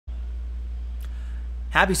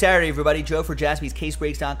Happy Saturday, everybody. Joe for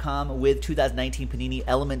JaspysCaseBreaks.com with 2019 Panini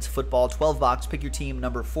Elements Football 12-box. Pick your team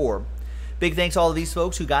number 4. Big thanks to all of these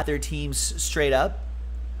folks who got their teams straight up.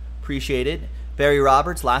 Appreciate it. Barry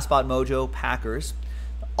Roberts, Last Spot Mojo, Packers.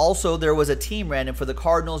 Also, there was a team random for the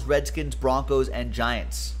Cardinals, Redskins, Broncos, and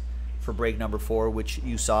Giants for break number 4, which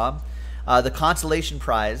you saw. The consolation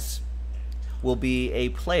prize will be a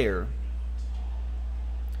player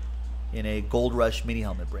in a Gold Rush mini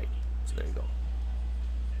helmet break. So there you go.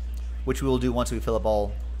 Which we will do once we fill up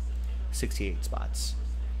all 68 spots.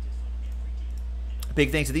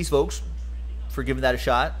 Big thanks to these folks for giving that a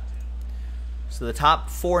shot. So the top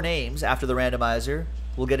 4 names after the randomizer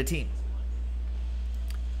will get a team.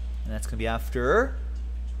 And that's going to be after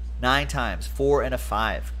 9 times, 4 and a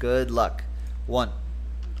 5. Good luck. 1,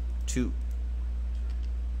 2,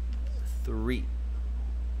 3.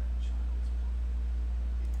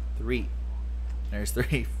 3. There's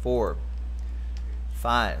 3, 4,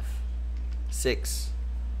 5, 6,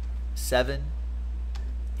 7,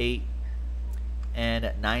 8,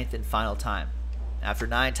 and 9th and final time. After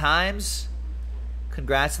 9 times,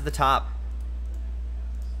 congrats to the top.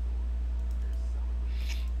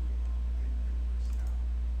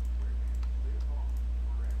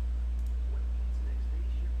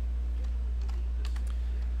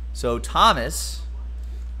 So Thomas,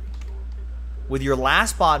 with your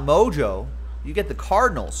last spot mojo, you get the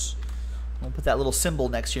Cardinals. We'll put that little symbol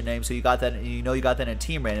next to your name so you got that. You know you got that in a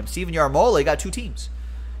team random. Steven Yarmola, you got 2 teams.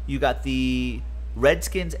 You got the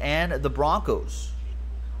Redskins and the Broncos.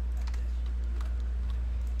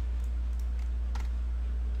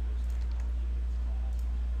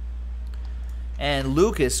 And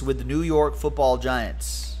Lucas with the New York Football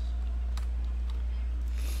Giants.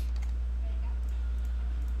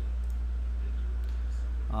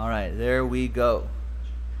 All right, there we go.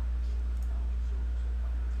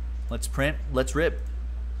 Let's print. Let's rip.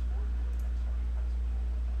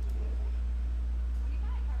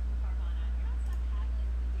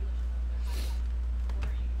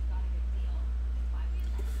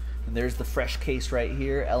 And there's the fresh case right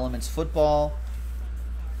here. Elements Football.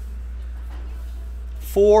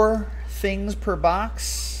 4 things per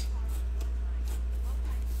box.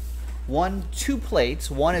 2 plates.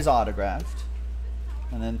 1 is autographed.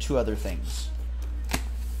 And then 2 other things.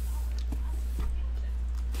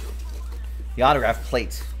 The autograph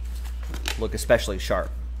plates look especially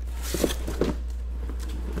sharp. There's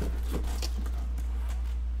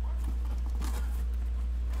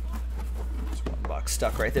 1 box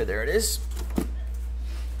stuck right there. There it is.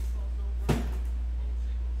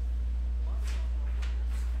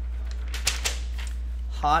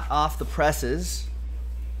 Hot off the presses.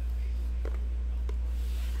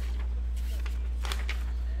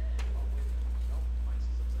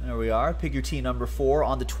 There we are. Pick your team number 4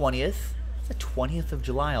 on the 20th. It's the 20th of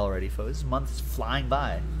July already, folks. This month is flying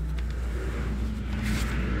by.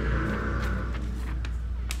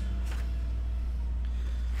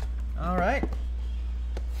 All right.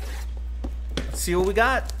 Let's see what we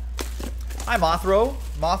got. Hi, Mothro.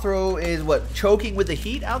 Mothro is what, choking with the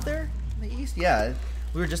heat out there in the east? Yeah,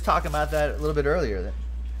 we were just talking about that a little bit earlier. That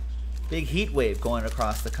big heat wave going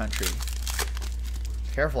across the country.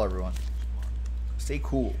 Careful, everyone. Stay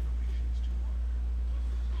cool.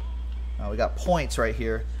 We got points right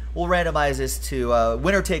here. We'll randomize this to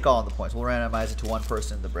winner take all on the points. We'll randomize it to 1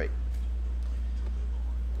 person in the break.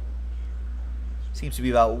 Seems to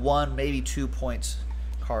be about 1, maybe 2 points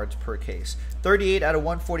cards per case. 38 out of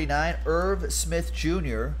 149. Irv Smith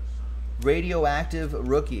Jr. Radioactive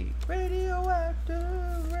rookie.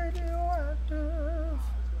 Radioactive, radioactive.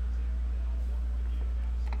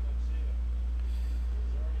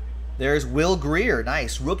 There's Will Greer.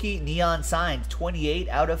 Nice. Rookie neon signed. 28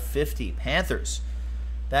 out of 50. Panthers.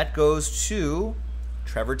 That goes to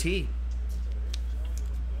Trevor T.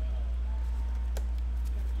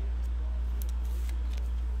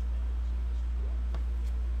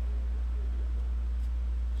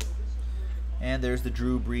 And there's the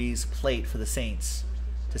Drew Brees plate for the Saints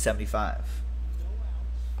to 75.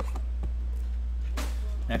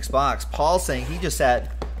 Next box. Paul saying he just sat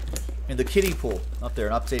in the kiddie pool up there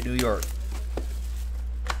in upstate New York.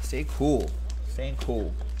 Stay cool. Staying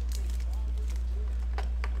cool.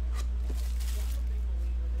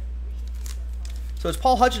 So it's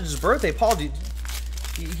Paul Hutchins' birthday. Paul,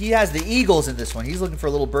 he has the Eagles in this one. He's looking for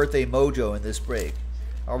a little birthday mojo in this break.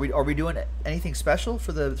 Are we doing anything special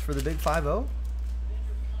for the big 5-0?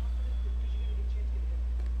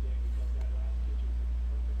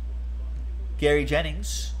 Gary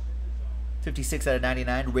Jennings, 56 out of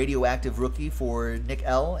 99, radioactive rookie for Nick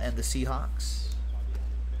L. and the Seahawks.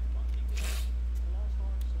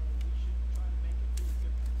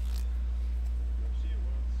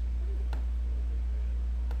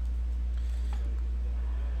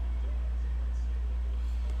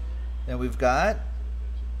 And we've got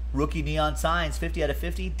rookie neon signs, 50 out of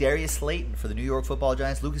 50. Darius Slayton for the New York Football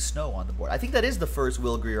Giants. Lucas Snow on the board. I think that is the first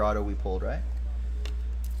Will Greer auto we pulled, right?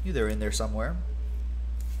 Knew they were in there somewhere.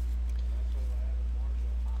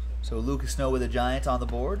 So Lucas Snow with the Giants on the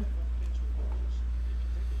board.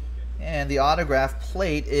 And the autograph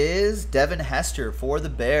plate is Devin Hester for the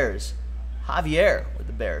Bears. Javier with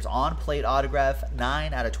the Bears. On plate autograph,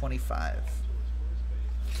 9 out of 25.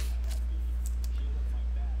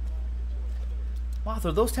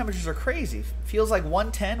 Mothra, those temperatures are crazy. Feels like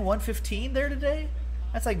 110, 115 there today.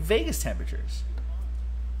 That's like Vegas temperatures.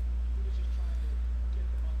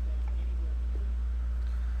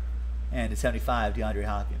 And it's 75, DeAndre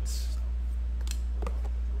Hopkins.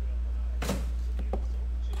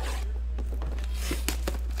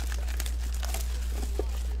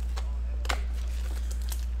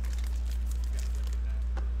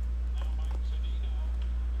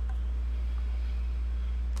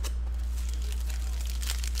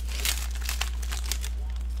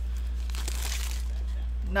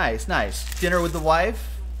 Nice, nice. Dinner with the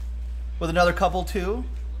wife, with another couple too.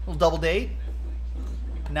 Little double date.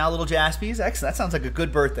 Now little Jaspys. Excellent. That sounds like a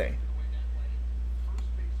good birthday.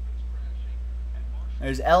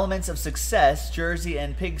 There's Elements of Success, jersey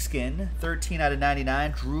and pigskin. 13 out of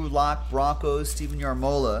 99. Drew Lock, Broncos. Steven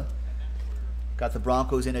Yarmola. Got the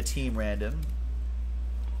Broncos in a team random.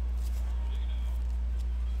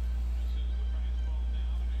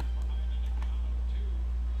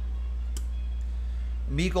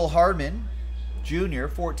 Mecole Hardman Jr.,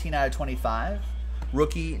 14 out of 25.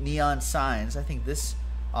 Rookie neon signs. I think this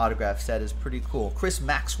autograph set is pretty cool. Chris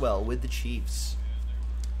Maxwell with the Chiefs.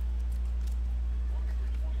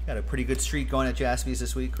 Got a pretty good streak going at Jaspys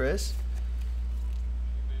this week, Chris.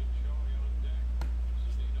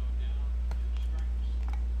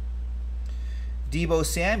 Deebo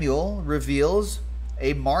Samuel reveals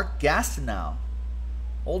a Mark Gastineau.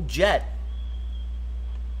 Old Jet.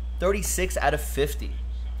 36 out of 50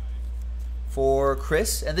 for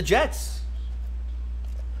Chris and the Jets.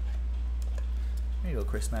 There you go,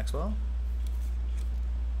 Chris Maxwell.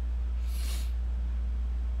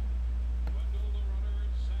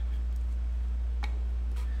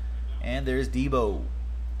 And there's Deebo.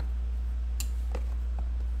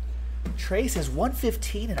 Trey says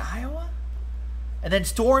 115 in Iowa? And then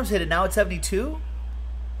Storms hit it, now it's 72?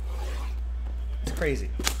 It's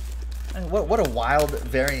crazy. I mean, what a wild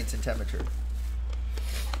variance in temperature.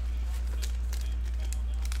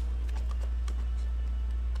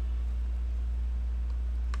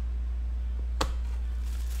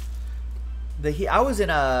 I was in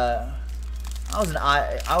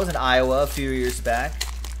Iowa a few years back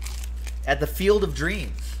at the Field of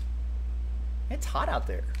Dreams. It's hot out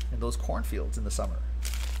there in those cornfields in the summer.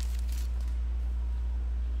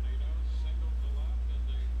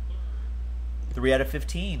 Three out of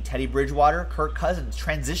 15. Teddy Bridgewater, Kirk Cousins,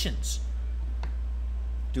 transitions.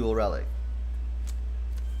 Dual relic.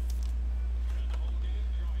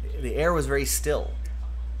 The air was very still,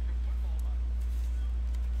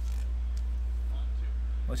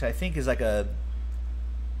 which I think is like a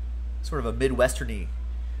sort of a Midwesterny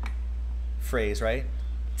phrase, right?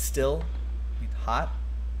 Still, I mean, hot.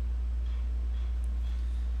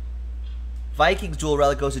 Vikings dual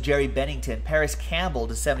relic goes to Jerry Bennington. Paris Campbell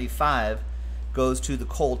to 75 goes to the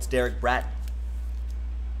Colts, Derek Bratton.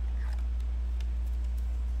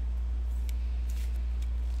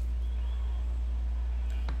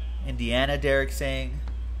 Indiana, Derek saying.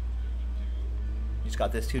 You just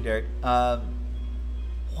got this too, Derek.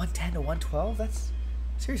 110 to 112? That's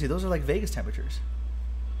seriously, those are like Vegas temperatures.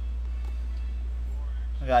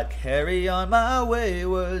 I got Carry On My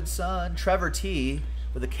Wayward Son. Trevor T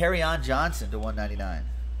with a Carry On Johnson to 199.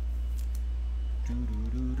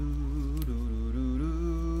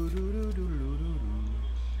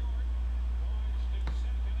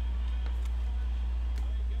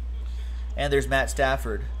 And there's Matt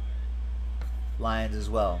Stafford, Lions as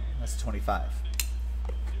well. That's 25.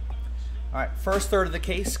 All right, first third of the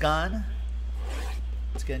case gone.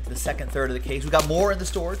 Let's get into the second third of the case. We got more in the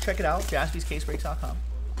store. Check it out, JaspysCaseBreaks.com.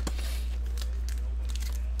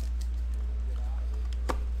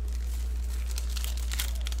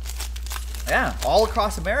 Yeah, all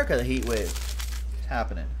across America, the heat wave is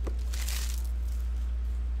happening.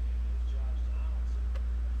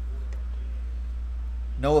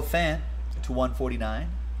 Noah Fant to 149.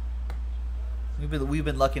 We've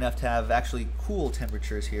been lucky enough to have actually cool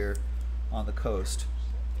temperatures here on the coast.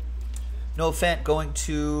 Noah Fant going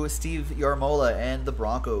to Steve Yarmola and the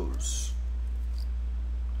Broncos.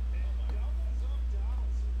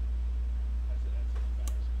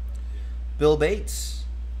 Bill Bates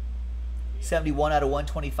 71 out of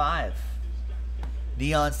 125.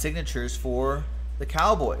 Neon signatures for the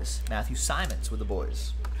Cowboys. Matthew Simons with the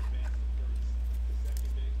boys.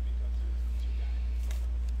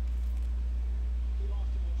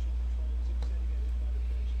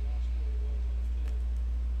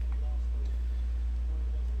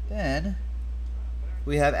 Then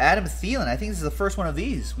we have Adam Thielen. I think this is the first one of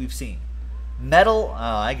these we've seen. Metal. Oh,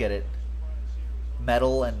 I get it.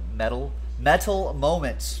 Metal and metal. Metal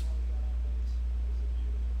moments.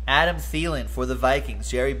 Adam Thielen for the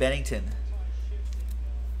Vikings. Jerry Bennington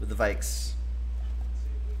with the Vikes.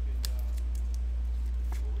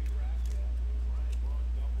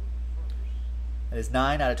 That is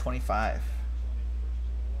 9 out of 25.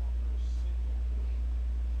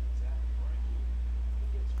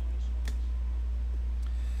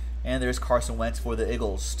 And there's Carson Wentz for the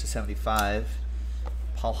Eagles to 75.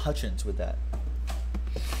 Paul Hutchins with that.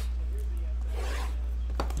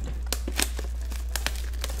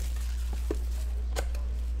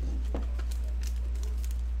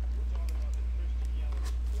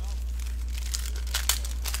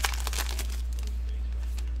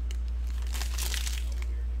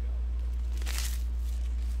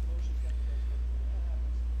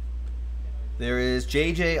 There is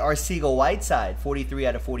J.J. Arcega-Whiteside, 43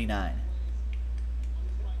 out of 49.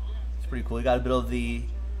 It's pretty cool. You got a bit of the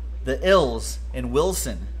Ills in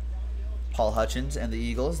Wilson. Paul Hutchins and the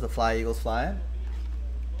Eagles. The Fly Eagles fly.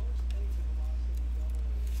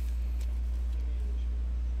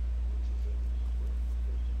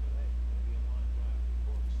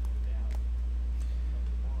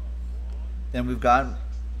 Then we've got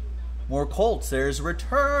more Colts. There's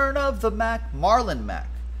Return of the Mac, Marlon Mack.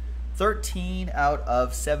 13 out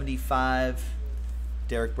of 75.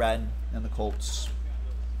 Derek Bratton and the Colts.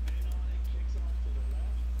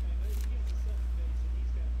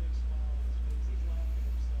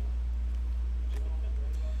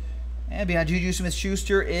 And behind Juju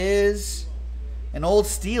Smith-Schuster is an old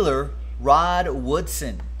Steeler, Rod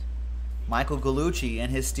Woodson. Michael Gallucci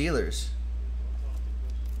and his Steelers.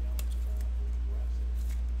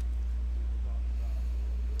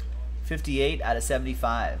 .58 out of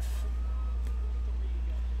 75.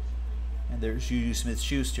 And there's Juju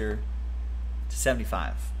Smith-Schuster to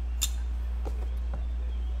 75.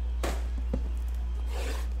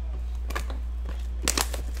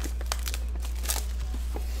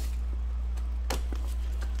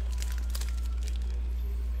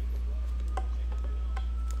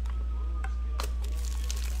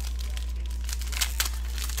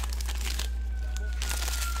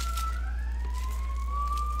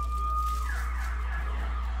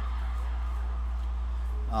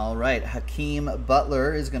 All right, Hakeem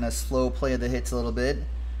Butler is going to slow play the hits a little bit.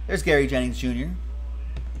 There's Gary Jennings Jr.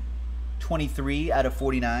 23 out of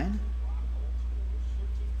 49.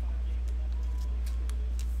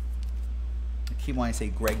 I keep wanting to say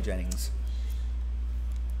Greg Jennings.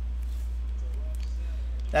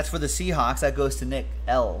 That's for the Seahawks. That goes to Nick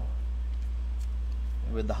L.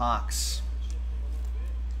 with the Hawks.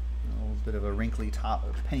 A little bit of a wrinkly top,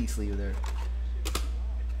 penny sleeve there.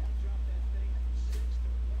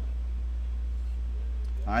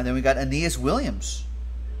 All right, then we got Aeneas Williams.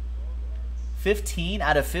 15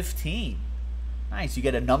 out of 15. Nice. You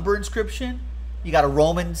get a number inscription. You got a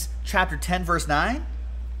Romans chapter 10, verse 9. I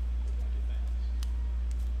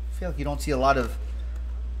feel like you don't see a lot of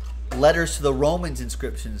letters to the Romans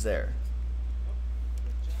inscriptions there.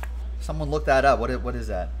 Someone look that up. What is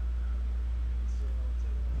that?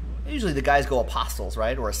 Usually the guys go apostles,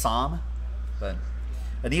 right? Or a psalm. But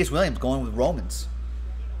Aeneas Williams going with Romans.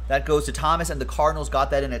 That goes to Thomas, and the Cardinals got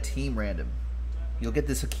that in a team random. You'll get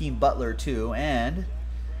this Hakeem Butler too. And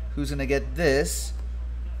who's going to get this?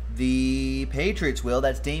 The Patriots will.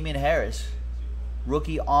 That's Damian Harris.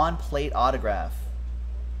 Rookie on-plate autograph.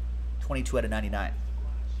 22 out of 99.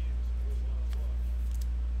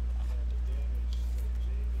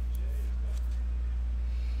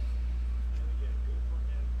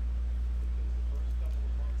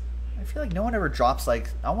 I feel like no one ever drops, like,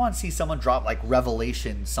 I want to see someone drop like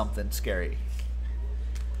Revelation something scary.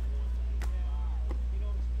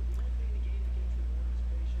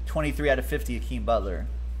 .23 out of 50 Hakeem Butler.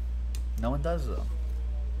 No one does though.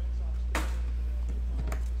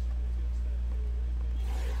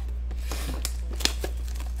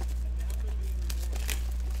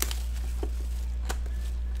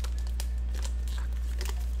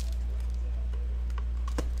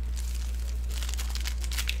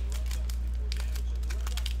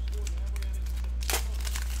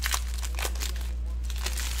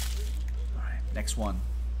 Next one.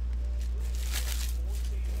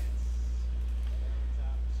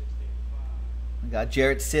 We got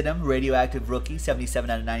Jarrett Stidham, radioactive rookie, 77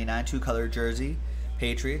 out of 99, two-color jersey.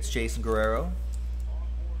 Patriots, Jason Guerrero.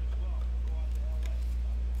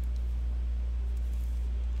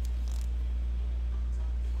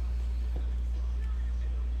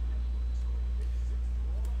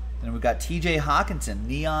 And we've got TJ Hawkinson,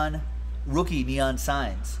 neon rookie neon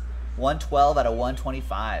signs, 112 out of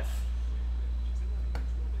 125. I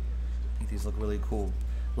think these look really cool.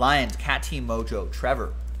 Lions, Cat Team Mojo,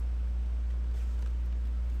 Trevor.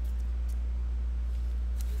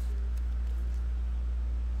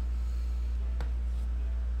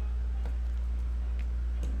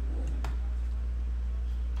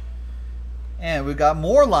 And we've got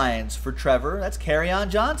more Lions for Trevor. That's Kerryon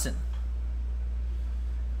Johnson.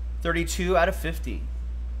 32 out of 50.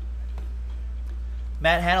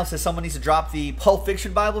 Matt Hannell says someone needs to drop the Pulp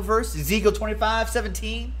Fiction Bible verse. Ezekiel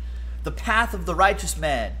 25:17. The path of the righteous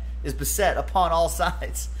man is beset upon all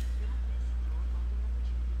sides.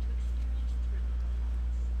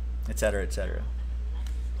 Etc., etc.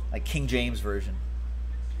 Like King James Version.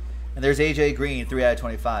 And there's AJ Green, 3 out of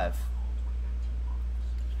 25.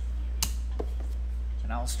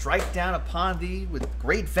 And I'll strike down upon thee with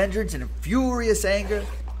great vengeance and furious anger.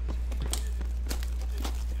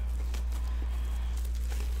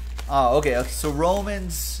 Oh, okay. So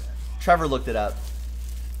Romans, Trevor looked it up.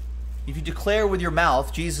 If you declare with your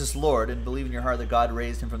mouth Jesus Lord and believe in your heart that God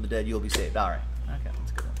raised him from the dead, you'll be saved. All right. Okay,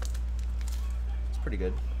 that's good. It's pretty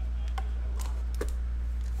good.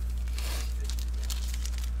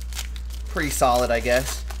 Pretty solid, I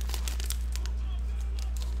guess.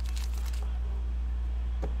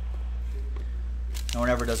 No one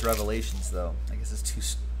ever does Revelations, though. I guess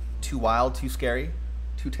it's too wild, too scary,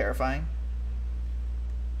 too terrifying.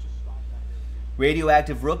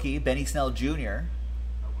 Radioactive rookie, Benny Snell Jr.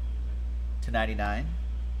 to 99.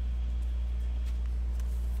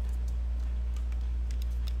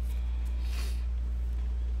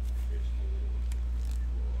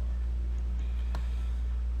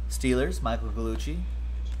 Steelers, Michael Gallucci.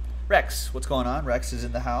 Rex, what's going on? Rex is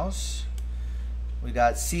in the house. We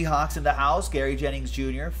got Seahawks in the house, Gary Jennings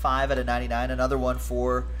Jr., 5 out of 99. Another one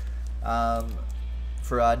for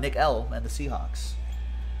Nick L. and the Seahawks.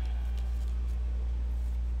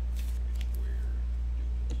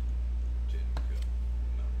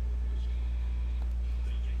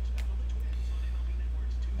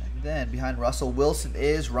 Then behind Russell Wilson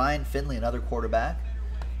is Ryan Finley, another quarterback.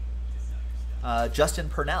 Justin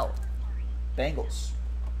Purnell, Bengals.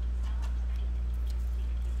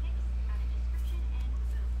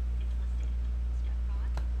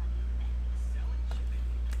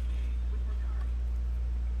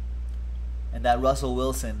 And that Russell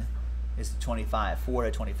Wilson is 25, 4 out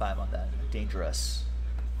of 25 on that. Dangerous.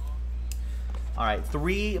 All right,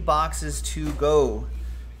 3 boxes to go,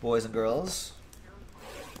 boys and girls.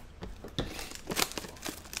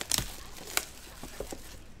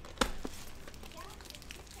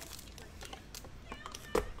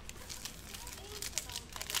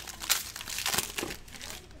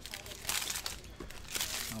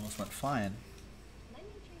 Almost went flying.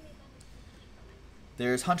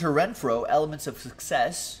 There's Hunter Renfrow, Elements of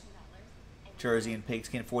Success, jersey and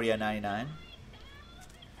pigskin, 40 out of 99.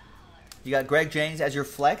 You got Greg Jennings as your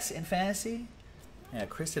flex in fantasy. Yeah,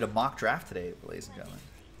 Chris did a mock draft today, ladies and gentlemen.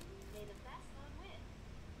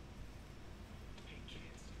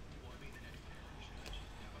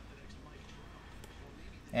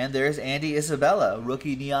 And there's Andy Isabella,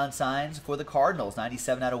 rookie neon signs for the Cardinals,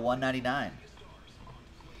 97 out of 199.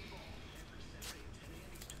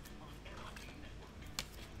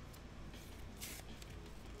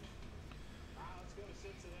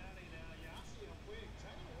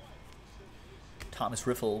 Thomas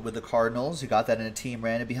Riffle with the Cardinals. You got that in a team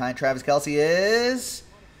random. Behind Travis Kelce is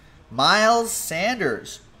Miles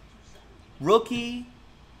Sanders. Rookie,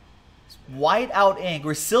 white out ink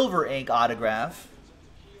or silver ink autograph.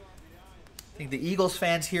 I think the Eagles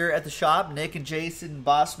fans here at the shop, Nick and Jason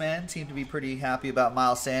Bossman, seem to be pretty happy about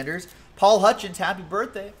Miles Sanders. Paul Hutchins, happy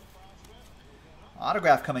birthday.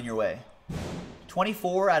 Autograph coming your way.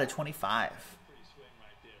 24 out of 25.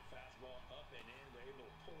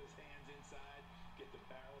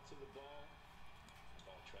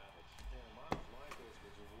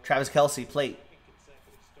 Travis Kelce, plate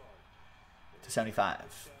to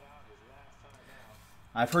 75.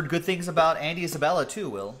 I've heard good things about Andy Isabella too,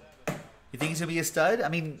 Will. You think he's going to be a stud? I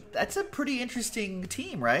mean, that's a pretty interesting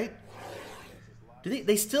team, right? Do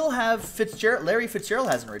they still have Fitzgerald? Larry Fitzgerald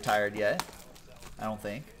hasn't retired yet, I don't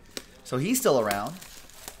think. So he's still around.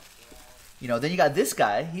 You know, then you got this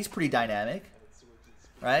guy. He's pretty dynamic,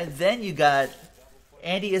 right? Then you got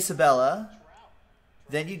Andy Isabella.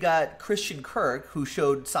 Then you got Christian Kirk, who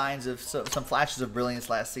showed signs of some flashes of brilliance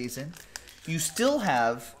last season. You still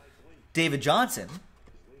have David Johnson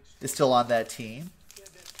is still on that team.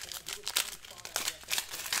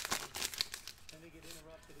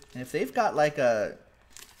 And if they've got like a,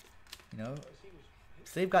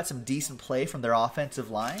 if they've got some decent play from their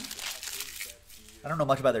offensive line, I don't know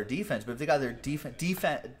much about their defense, but if they got their decent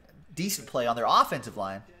play on their offensive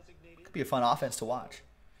line, it could be a fun offense to watch.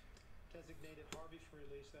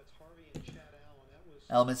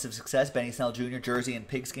 Elements of success, Benny Snell Jr., jersey and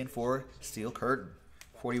pigskin for Steel Curtain.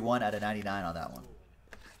 41 out of 99 on that one.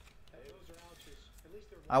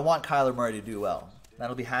 I want Kyler Murray to do well.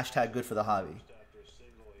 That'll be hashtag good for the hobby.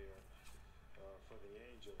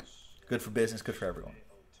 Good for business, good for everyone.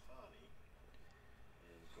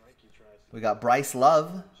 We got Bryce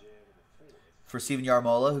Love for Steven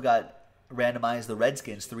Yarmola, who got randomized the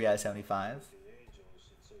Redskins 3 out of 75.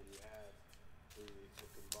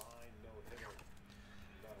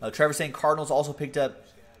 Trevor saying Cardinals also picked up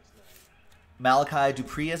Malachi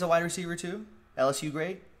Dupree as a wide receiver too. LSU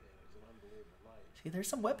grade. See, there's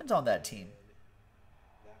some weapons on that team.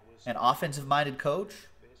 An offensive-minded coach,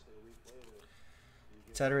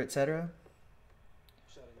 etc., etc.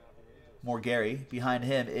 More Gary. Behind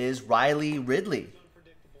him is Riley Ridley.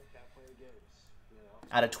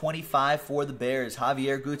 Out of 25 for the Bears,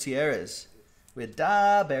 Javier Gutierrez with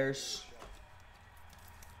da Bears.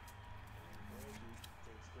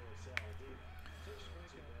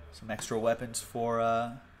 Some extra weapons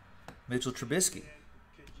for Mitchell Trubisky.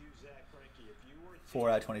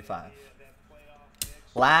 4 out of 25.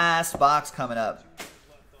 Last box coming up.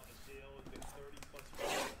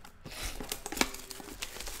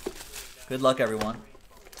 Good luck, everyone.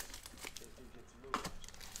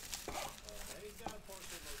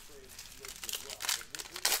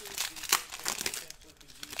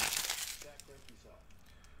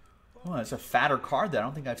 Oh, it's a fatter card there. I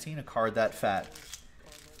don't think I've seen a card that fat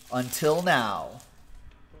until now.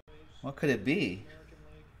 What could it be?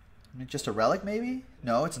 I mean, just a relic, maybe?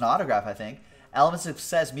 No, it's an autograph, I think. Elements of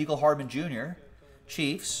Success, Mecole Hardman Jr.,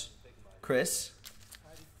 Chiefs, Chris.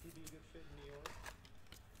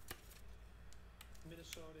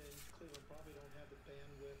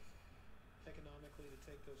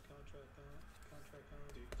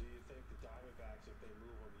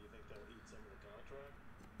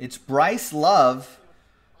 It's Bryce Love.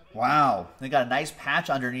 Wow. They got a nice patch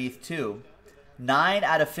underneath, too. 9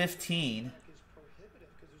 out of 15.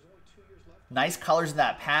 Nice colors in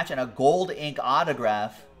that patch and a gold ink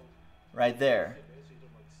autograph right there.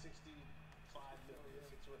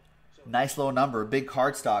 Nice low number. Big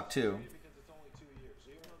card stock, too.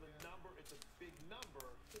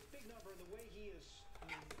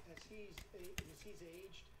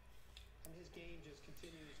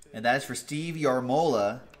 And that is for Steve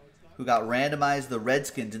Yarmola, who got randomized the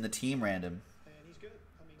Redskins in the team random.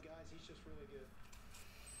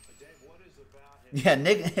 Yeah,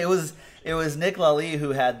 Nick. It was Nick Lally who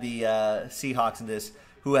had the Seahawks in this,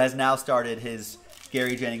 who has now started his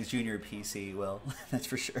Gary Jennings Jr. PC. Well, that's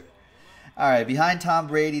for sure. All right, behind Tom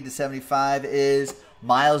Brady to 75 is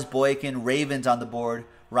Miles Boykin. Ravens on the board.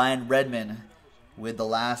 Ryan Redmond with the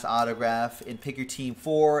last autograph in Pick Your Team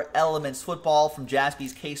 4. Elements Football from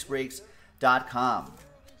JaspysCaseBreaks.com.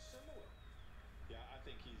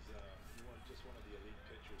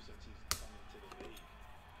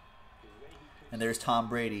 And there's Tom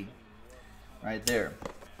Brady right there.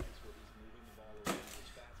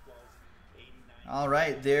 All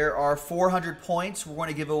right, there are 400 points we're going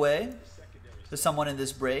to give away to someone in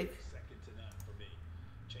this break.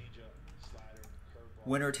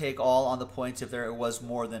 Winner take all on the points if there was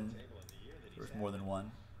more than one.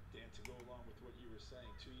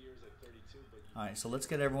 All right, so let's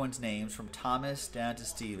get everyone's names from Thomas down to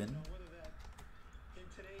Steven.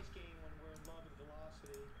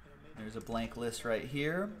 There's a blank list right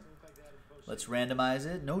here. Let's randomize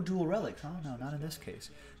it. No dual relics. Oh, no, not in this case.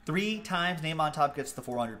 3 times name on top gets the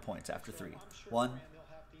 400 points after 3. 1,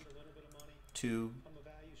 2,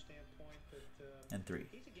 and 3.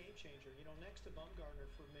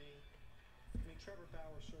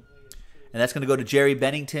 And that's going to go to Jerry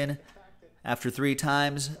Bennington after 3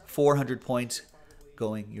 times. 400 points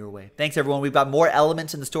going your way. Thanks, everyone. We've got more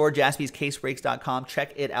elements in the store, JaspysCaseBreaks.com.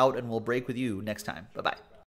 Check it out, and we'll break with you next time. Bye-bye.